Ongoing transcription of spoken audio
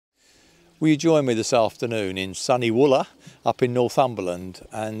Will you join me this afternoon in sunny Wooler up in Northumberland?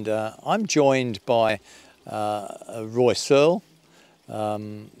 And I'm joined by Roy Searle,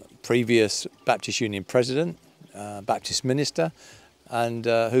 previous Baptist Union President, Baptist Minister, and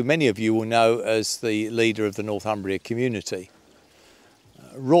who many of you will know as the leader of the Northumbria community.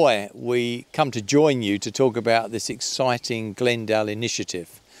 Roy, we come to join you to talk about this exciting Glendale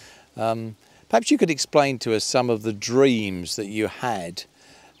initiative. Perhaps you could explain to us some of the dreams that you had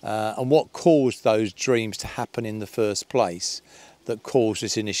and what caused those dreams to happen in the first place, that caused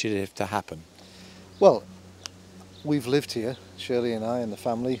this initiative to happen. Well, we've lived here, Shirley and I and the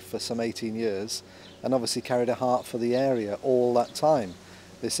family, for some 18 years, and obviously carried a heart for the area all that time.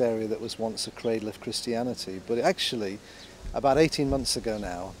 This area that was once a cradle of Christianity. But actually, about 18 months ago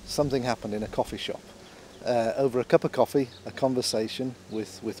now, something happened in a coffee shop. Over a cup of coffee, a conversation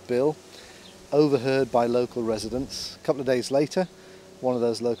with Bill, overheard by local residents. A couple of days later, one of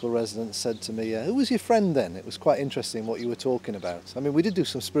those local residents said to me, who was your friend then? It was quite interesting what you were talking about. I mean, we did do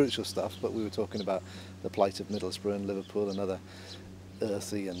some spiritual stuff, but we were talking about the plight of Middlesbrough and Liverpool and other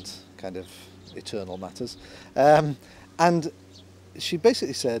earthy and kind of eternal matters. And she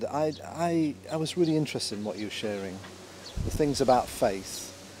basically said, I was really interested in what you were sharing, the things about faith.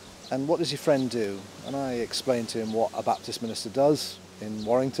 And what does your friend do? And I explained to him what a Baptist minister does in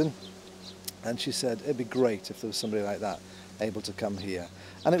Warrington. And she said, it'd be great if there was somebody like that able to come here.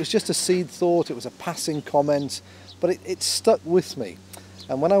 And it was just a seed thought, it was a passing comment, but it stuck with me.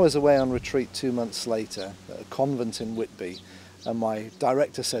 And when I was away on retreat 2 months later at a convent in Whitby, and my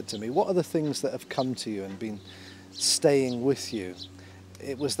director said to me, what are the things that have come to you and been staying with you?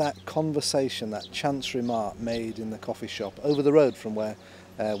 It was that conversation, that chance remark made in the coffee shop over the road from where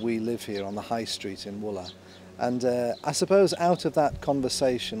we live here on the high street in Wooler. And I suppose out of that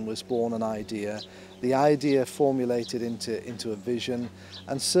conversation was born an idea, the idea formulated into a vision,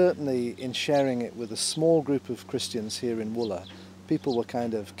 and certainly in sharing it with a small group of Christians here in Wooler, people were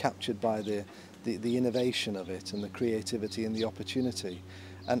kind of captured by the innovation of it and the creativity and the opportunity.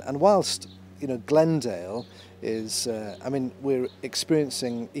 And whilst, you know, Glendale is, I mean, we're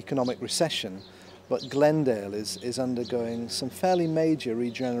experiencing economic recession, but Glendale is undergoing some fairly major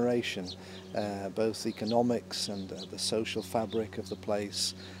regeneration, both economics and the social fabric of the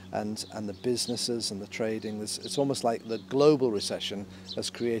place, and the businesses and the trading. It's almost like the global recession has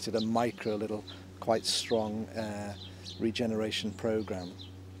created a micro little, quite strong regeneration program.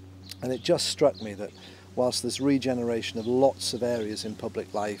 And it just struck me that whilst there's regeneration of lots of areas in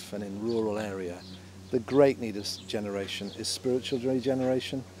public life and in rural area, the great need of generation is spiritual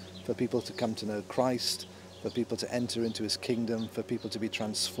regeneration, for people to come to know Christ, for people to enter into his kingdom, for people to be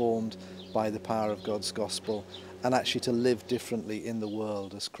transformed by the power of God's gospel, and actually to live differently in the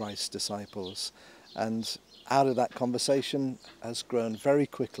world as Christ's disciples. And out of that conversation has grown very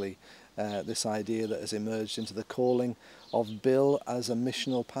quickly this idea that has emerged into the calling of Bill as a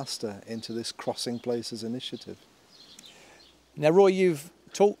missional pastor into this Crossing Places initiative. Now, Roy, you've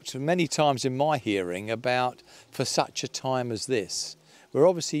talked many times in my hearing about for such a time as this, where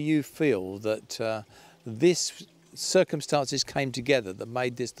obviously you feel that this circumstances came together that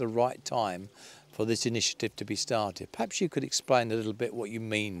made this the right time for this initiative to be started. Perhaps you could explain a little bit what you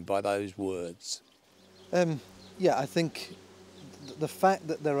mean by those words. Yeah, I think the fact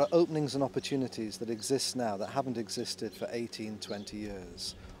that there are openings and opportunities that exist now that haven't existed for 18, 20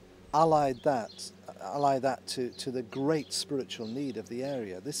 years, ally that to the great spiritual need of the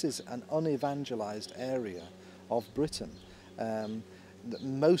area. This is an unevangelized area of Britain.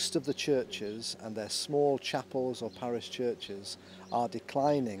 Most of the churches and their small chapels or parish churches are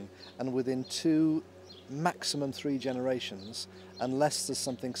declining, and within 2, maximum 3 generations, unless there's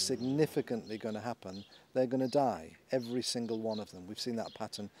something significantly going to happen, they're going to die, every single one of them. We've seen that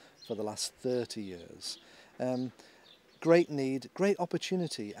pattern for the last 30 years. Great need, great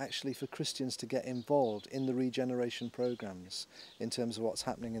opportunity actually for Christians to get involved in the regeneration programs in terms of what's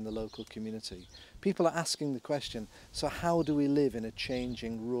happening in the local community. People are asking the question, so how do we live in a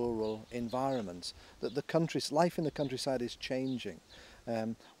changing rural environment? That life in the countryside is changing.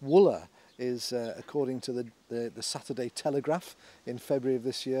 Wooler is, according to the Saturday Telegraph in February of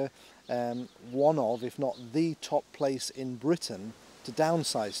this year, one of, if not the top place in Britain to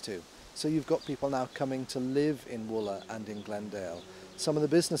downsize to. So you've got people now coming to live in Wooler and in Glendale. Some of the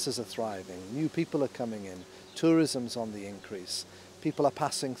businesses are thriving, new people are coming in, tourism's on the increase, people are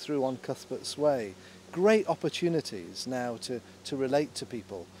passing through on Cuthbert's Way. Great opportunities now to relate to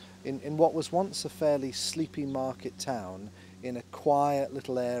people in what was once a fairly sleepy market town in a quiet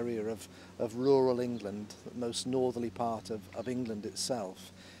little area of rural England, the most northerly part of England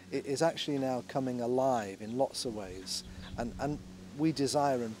itself. It is actually now coming alive in lots of ways. And we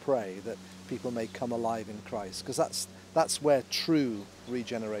desire and pray that people may come alive in Christ, because that's where true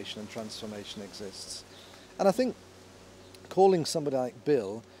regeneration and transformation exists. And I think calling somebody like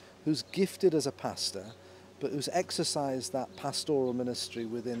Bill, who's gifted as a pastor, but who's exercised that pastoral ministry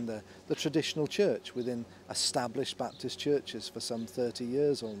within the traditional church, within established Baptist churches for some 30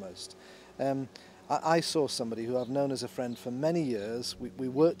 years almost. I saw somebody who I've known as a friend for many years. We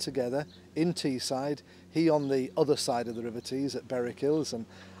worked together in Teesside, he on the other side of the River Tees at Berwick Hills, and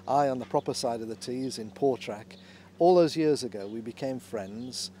I on the proper side of the Tees in Portrack. All those years ago we became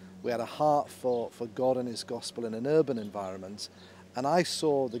friends. We had a heart for God and his gospel in an urban environment, and I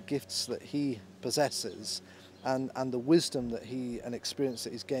saw the gifts that he possesses and the wisdom that and experience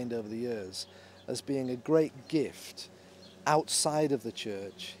that he's gained over the years as being a great gift outside of the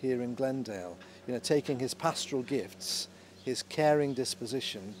church here in Glendale. You know, taking his pastoral gifts, his caring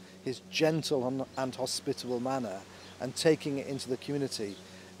disposition, his gentle and hospitable manner, and taking it into the community.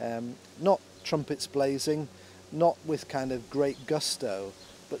 Not trumpets blazing, not with kind of great gusto,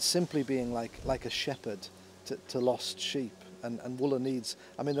 but simply being like a shepherd to lost sheep and Wooler needs.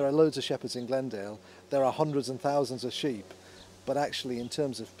 I mean, there are loads of shepherds in Glendale, there are hundreds and thousands of sheep, but actually in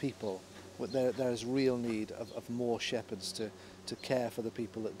terms of people, there is real need of more shepherds to care for the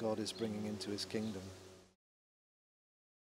people that God is bringing into his kingdom.